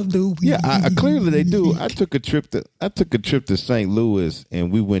brunch of the week. Yeah, clearly they do. I took a trip to St. Louis,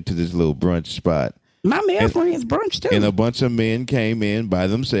 and we went to this little brunch spot. My male friends brunch too. And a bunch of men came in by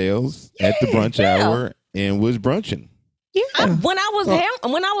themselves at the brunch hour and was brunching. Yeah. When I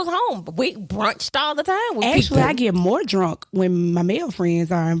was home, we brunched all the time. With Actually, people. I get more drunk when my male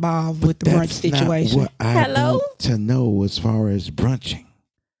friends are involved with the brunch situation. Not what I want to know as far as brunching.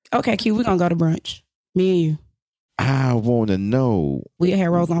 Okay, Q, we're gonna go to brunch. Me and you. I want to know We had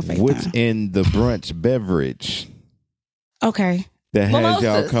Rose on FaceTime. what's in the brunch beverage Okay. that has Mimosas.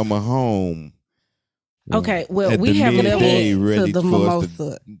 y'all coming home. Okay. Well, At we the have midday, levels ready to the for us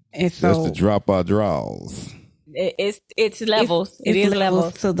mimosa, and Just so to drop our draws. It's levels. It's It is levels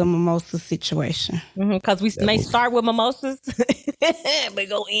levels. to the mimosa situation. Because we may Levels. start with mimosas, but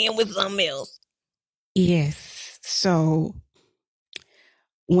go in with something else. Yes. So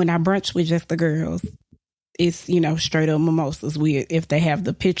when I brunch with just the girls, it's, straight up mimosas. If they have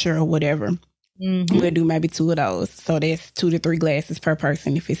the pitcher or whatever, we'll do maybe 2 of those. So that's 2 to 3 glasses per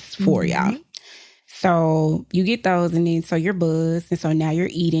person if it's 4 y'all. So you get those, and then so you're buzzed, and so now you're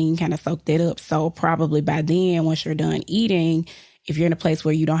eating, kind of soak that up. So probably by then, once you're done eating, if you're in a place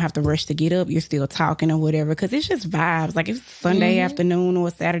where you don't have to rush to get up, you're still talking or whatever, because it's just vibes. Like if it's Sunday afternoon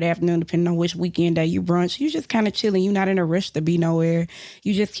or Saturday afternoon, depending on which weekend day you brunch, you just kind of chilling. You're not in a rush to be nowhere.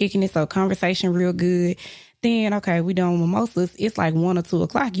 You just kicking it, so conversation real good. Then, okay, we done with mimosas. It's like 1 or 2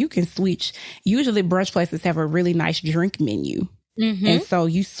 o'clock. You can switch. Usually brunch places have a really nice drink menu. And so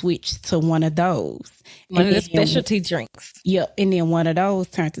you switch to one of those. One of the then- specialty drinks. Yep. And then one of those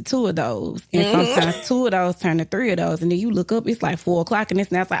turn to 2 of those. And sometimes 2 of those turn to 3 of those. And then you look up, it's like 4 o'clock, and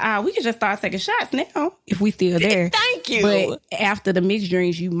it's now it's like, we can just start taking shots now if we still there. Thank you. But after the mixed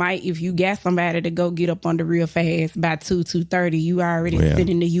drinks, you might, if you got somebody to go get up on the real fast by 2:30, you already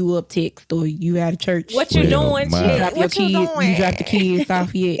sending the you up text, or you out of church. What you doing, my- chick? Drop your What you kids, doing? you drop the kids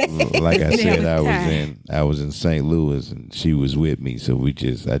off yet? Like I said, Time. I was in St. Louis, and she was with me, so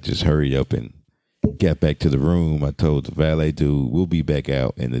I just hurried up and got back to the room. I told the valet dude, we'll be back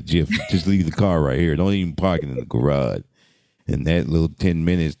out in the jiff. Just leave the car right here. Don't even park it in the garage. And that little 10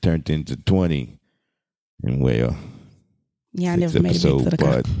 minutes turned into 20. And well, Yeah, I 6 never made it back to the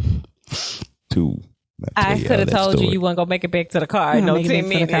car. episode, 2. I could have told you weere going to make it back to the car in no 10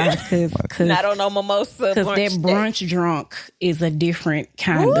 minutes. Because Not on no mimosa. that brunch day. brunch drunk is a different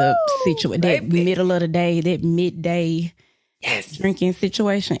kind of situation. That baby. middle of the day, that midday drinking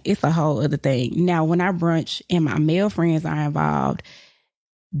situation, it's a whole other thing. Now, when I brunch and my male friends are involved,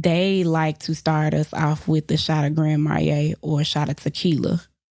 they like to start us off with a shot of Grand Marnier or a shot of tequila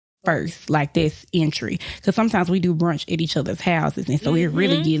first, like this entry. Because sometimes we do brunch at each other's houses, and so it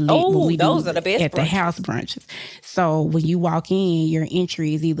really get lit when we those do are the best at the brunches. house brunches. So when you walk in, your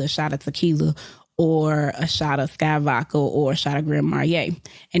entry is either a shot of tequila or a shot of Sky Vodka or a shot of Grand Marnier.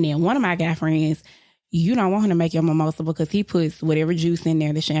 And then one of my guy friends, you don't want him to make your mimosa because he puts whatever juice in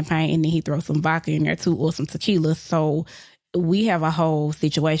there, the champagne, and then he throws some vodka in there too, or some tequila. So we have a whole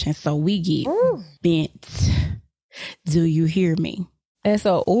situation. So we get bent. Do you hear me? It's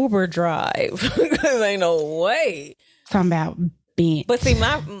a Uber drive. Ain't no way. Talking about bent. But see,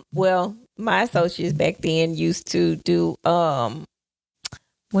 my associates back then used to do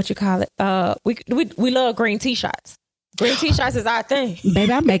what you call it? We love green tea shots. Green tea shots is our thing.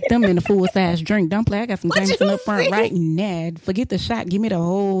 Baby, I make them in a full size drink. Don't play. I got some What Jameson you up front say? right now. Forget the shot. Give me the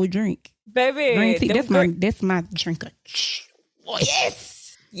whole drink. Baby. Green tea. them That's my drink.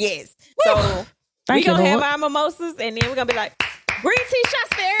 Yes. So Thank we you, gonna have Lord. our mimosas, and then we're gonna be like, green tea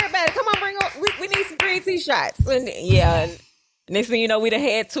shots for everybody. Come on, bring on. We need some green tea shots. And next thing you know, we done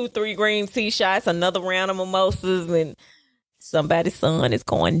had 2-3 green tea shots, another round of mimosas, and somebody's son is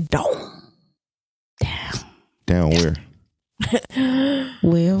going down. Down where?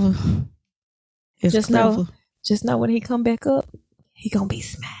 Well, it's Just clever. know, just know when he come back up, he gonna be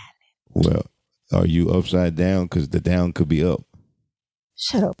smiling. Well, are you upside down? Because the down could be up.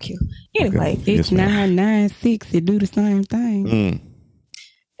 Shut up, Q. Anyway, Okay. Yes, ma'am. 6996, it do the same thing.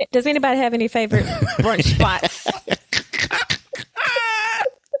 does anybody have any favorite brunch spots?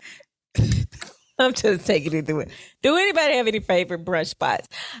 I'm just taking it through it. Do anybody have any favorite brunch spots?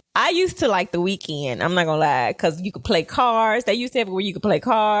 I used to like the Weekend. I'm not gonna lie, because you could play cards. They used to have it where you could play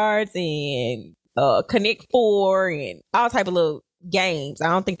cards and Connect Four and all type of little games. I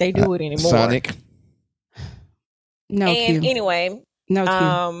don't think they do it anymore. Sonic. No, And Q. anyway, No, Q.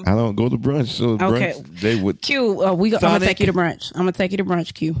 I don't go to brunch, so Okay. brunch, they would. Q, I'm going to take you to brunch. I'm going to take you to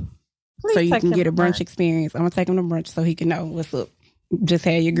brunch, Q. Please so you take can him get a to brunch experience. I'm going to take him to brunch so he can know what's up. Just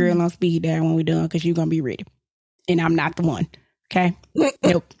have your girl on speed dial when we're done because you're going to be ready. And I'm not the one. Okay?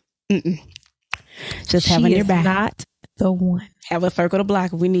 Nope. Mm-mm. Just She having your is back. not the one. Have a circle the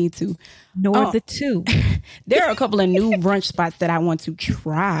block if we need to. Nor the two. There are a couple of new brunch spots that I want to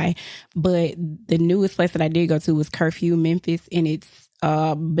try, but the newest place that I did go to was Curfew Memphis, and it's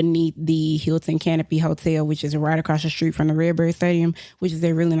beneath the Hilton Canopy Hotel, which is right across the street from the Redbird Stadium, which is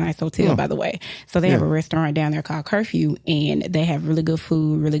a really nice hotel, by the way. So they have a restaurant down there called Curfew, and they have really good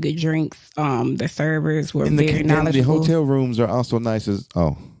food, really good drinks. The servers were very knowledgeable. The hotel rooms are also nice as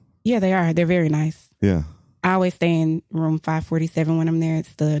Yeah, they are. They're very nice. Yeah. I always stay in room 547 when I'm there.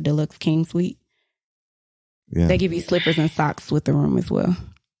 It's the Deluxe King Suite. Yeah. They give you slippers and socks with the room as well.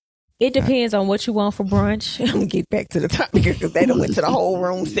 It depends on what you want for brunch. I'm gonna get back to the topic because they done went to the whole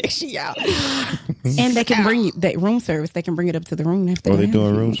room section, y'all. And they can bring you that room service. They can bring it up to the room if they. Are they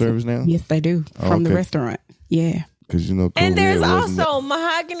doing room service now? Yes, they do from the restaurant. Yeah. Because and there's also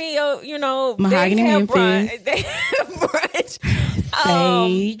Mahogany. Mahogany they have Memphis. They have brunch.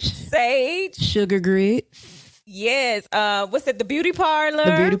 Sage, Sugar Grits. Yes. What's it? The Beauty Parlor.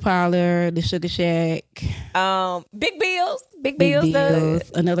 The Beauty Parlor. The Sugar Shack. Big Bills.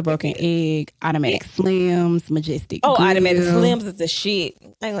 Another Broken Egg. Automatic Slims. Majestic. Oh, Grill. Automatic Slims is the shit.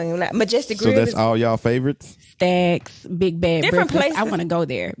 I ain't gonna even lie. Majestic Grill. So that's all y'all favorites? Stacks. Big Bag Different Breakfast. places. I want to go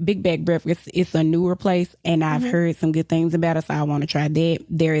there. Big Bag Breakfast. It's a newer place, and I've heard some good things about it, so I want to try that.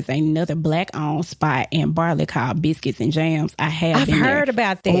 There is another black-owned spot in Barley called Biscuits and Jams. I've heard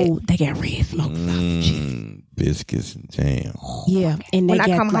about that. Oh, they got red smoked sausages. Biscuits and jam. Yeah, and they When I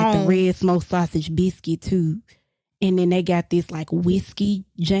got come like home- the red smoked sausage biscuit too. And then they got this like whiskey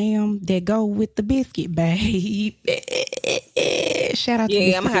jam that go with the biscuit, babe. Shout out to Yeah,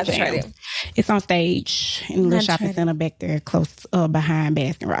 Biscuits I'm gonna have and to try Jams. that. It's on stage in the little shopping center back there, close behind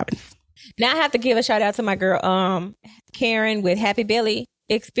Baskin Robbins. Now I have to give a shout out to my girl, Karen with Happy Belly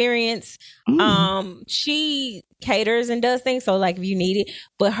Experience. She caters and does things, so like if you need it,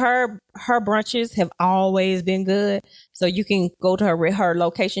 but her brunches have always been good. So you can go to her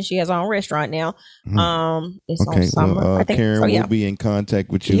location. She has her own restaurant now. It's on Summer. I think. Karen So, yeah. will be in contact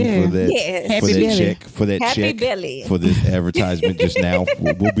with you for that. Yes. For Happy that Belly. check. For that Happy check. Belly. For this advertisement just now.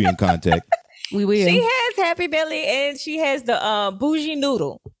 We'll be in contact. We will. She has Happy Belly and she has the bougie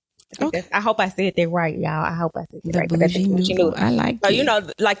noodle. I hope I said that right, y'all. I hope I said that the right. But that's bougie noodle. I like So it. you know,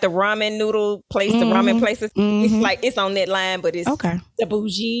 like the ramen noodle place, the ramen places. It's like it's on that line, but it's the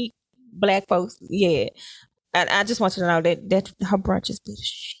bougie black folks. Yeah, and I just want you to know that her brunch is good as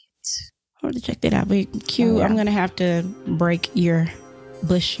shit. I want to check that out. But Q, I'm gonna have to break your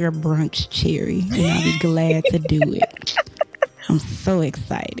brunch cherry, and I'll be glad to do it. I'm so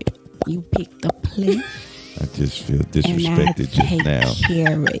excited. You picked the place. I just feel And disrespected I just now. take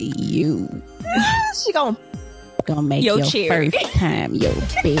care of you. She gonna Make Your your cherry. first time your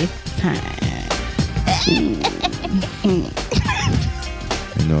best time.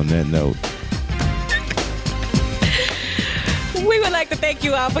 And on that note, We would like to thank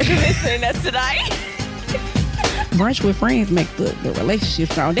you all for listening to us tonight. Brunch with friends make the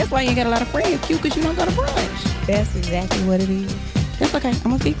relationship strong. That's why you ain't got a lot of friends, Q, because you don't go to brunch. That's exactly what it is. That's okay. I'm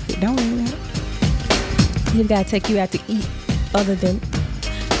gonna fix it. Don't worry about it. You gotta take you out to eat, other than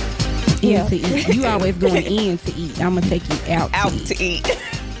In to eat. You always going in to eat. I'm gonna take you out to eat.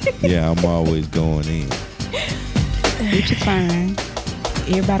 eat. yeah, I'm always going in. Which is fine.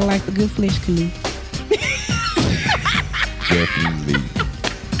 Everybody likes a good flesh canoe. Definitely.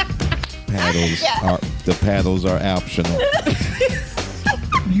 The paddles are optional.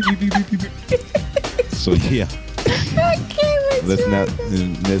 So yeah. Let's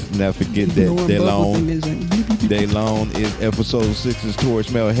not forget that Blowing bubbles in this one. Daylon is episode 6's Taurus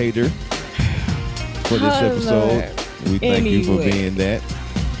Male Hater for this episode. We thank you for Anyway. being that.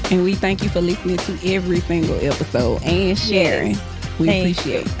 And we thank you for listening to every single episode and sharing. We Thank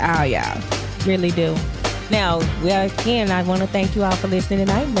appreciate all y'all. Really do. Now, again, I want to thank you all for listening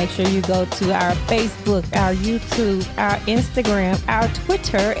tonight. Make sure you go to our Facebook, our YouTube, our Instagram, our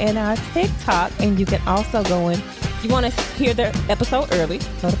Twitter, and our TikTok. And you can also go in. If you want to hear the episode early,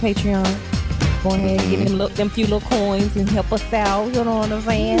 go to Patreon. Go ahead and give them few little coins and help us out. You know what I'm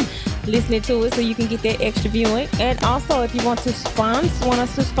saying? Listening to it so you can get that extra viewing. And also, if you want us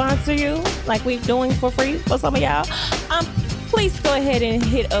to sponsor you, like we're doing for free for some of y'all, please go ahead and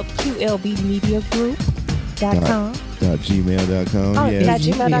hit up QLB Media Group .com. .gmail.com. Oh, Yeah.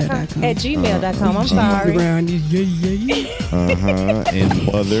 .gmail.com. At gmail.com. I'm sorry. And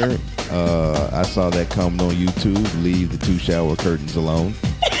mother, I saw that comment on YouTube. Leave the 2 shower curtains alone.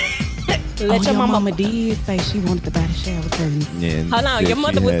 Let your mama did say she wanted to buy the shower curtains. And hold on, your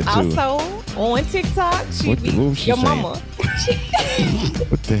mother was also on TikTok. What was she your saying? mama.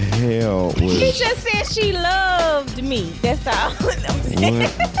 What the hell was? She just said she loved me. That's all. What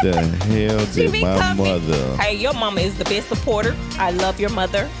the hell did my mother? Hey, your mama is the best supporter. I love your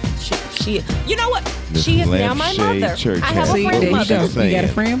mother. She you know what? She is now my mother. Church I have a friend you mother. You got a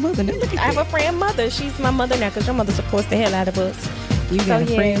friend mother? I have a friend mother. She's my mother now because your mother supports the hell out of us. You got a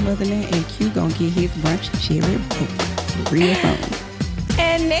friend mother now, and Q gonna get his brunch cherry real soon.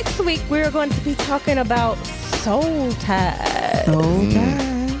 And next week we're going to be talking about soul ties. Soul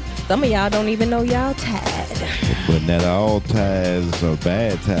ties. Some of y'all don't even know y'all tied. But not all ties are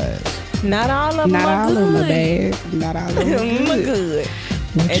bad ties. Not all of them Not are all good. of them are bad. Not all of them are good.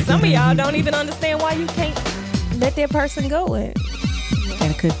 And some of y'all don't even understand why you can't let that person go.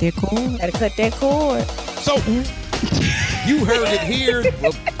 Gotta cut that cord. Gotta cut that cord. So, you heard it here.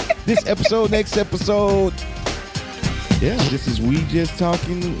 This episode, next episode. Yeah, this is We Just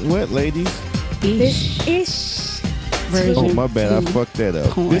Talking What, ladies? Ish. Version Oh, my bad. I 2. fucked that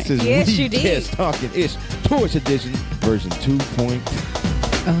up. Point. This is Yes, We you did. Just Talking Ish. Tourist Edition, version 2.0.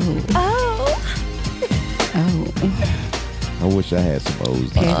 Oh. Oh. I wish I had some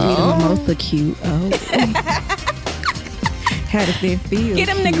O's. Pass me the mimosa cute. Oh. How does that feel? Get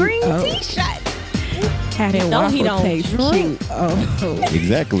him the cute? green Oh. t-shirt. How that No, he waffle don't taste drink. cute. Oh.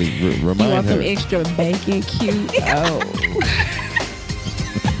 Exactly. You Remind want her. some extra bacon cute? Oh.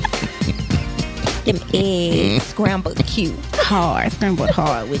 Them eggs scrambled cute. Hard. Scrambled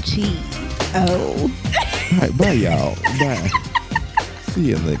hard with cheese. Oh. All right, bye, y'all. Bye. See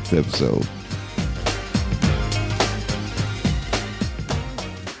you next episode.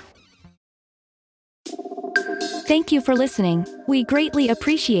 Thank you for listening. We greatly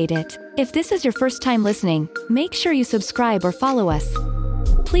appreciate it. If this is your first time listening, make sure you subscribe or follow us.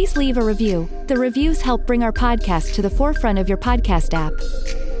 Please leave a review. The reviews help bring our podcast to the forefront of your podcast app.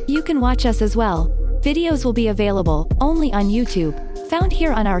 You can watch us as well. Videos will be available only on YouTube, found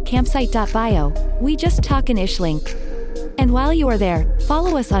here on our campsite.bio. We Just Talkin' Ish link. And while you are there,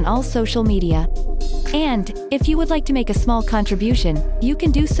 follow us on all social media. And if you would like to make a small contribution, you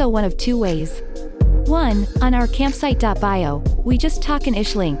can do so one of 2 ways. 1. On our campsite.bio, We Just Talkin'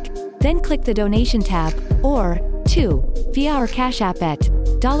 Ish link. Then click the donation tab. Or 2. Via our Cash App at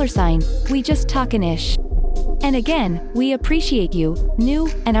 $ We Just Talkin' Ish. And again, we appreciate you, new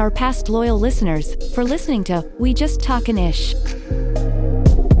and our past loyal listeners, for listening to We Just Talkin' Ish.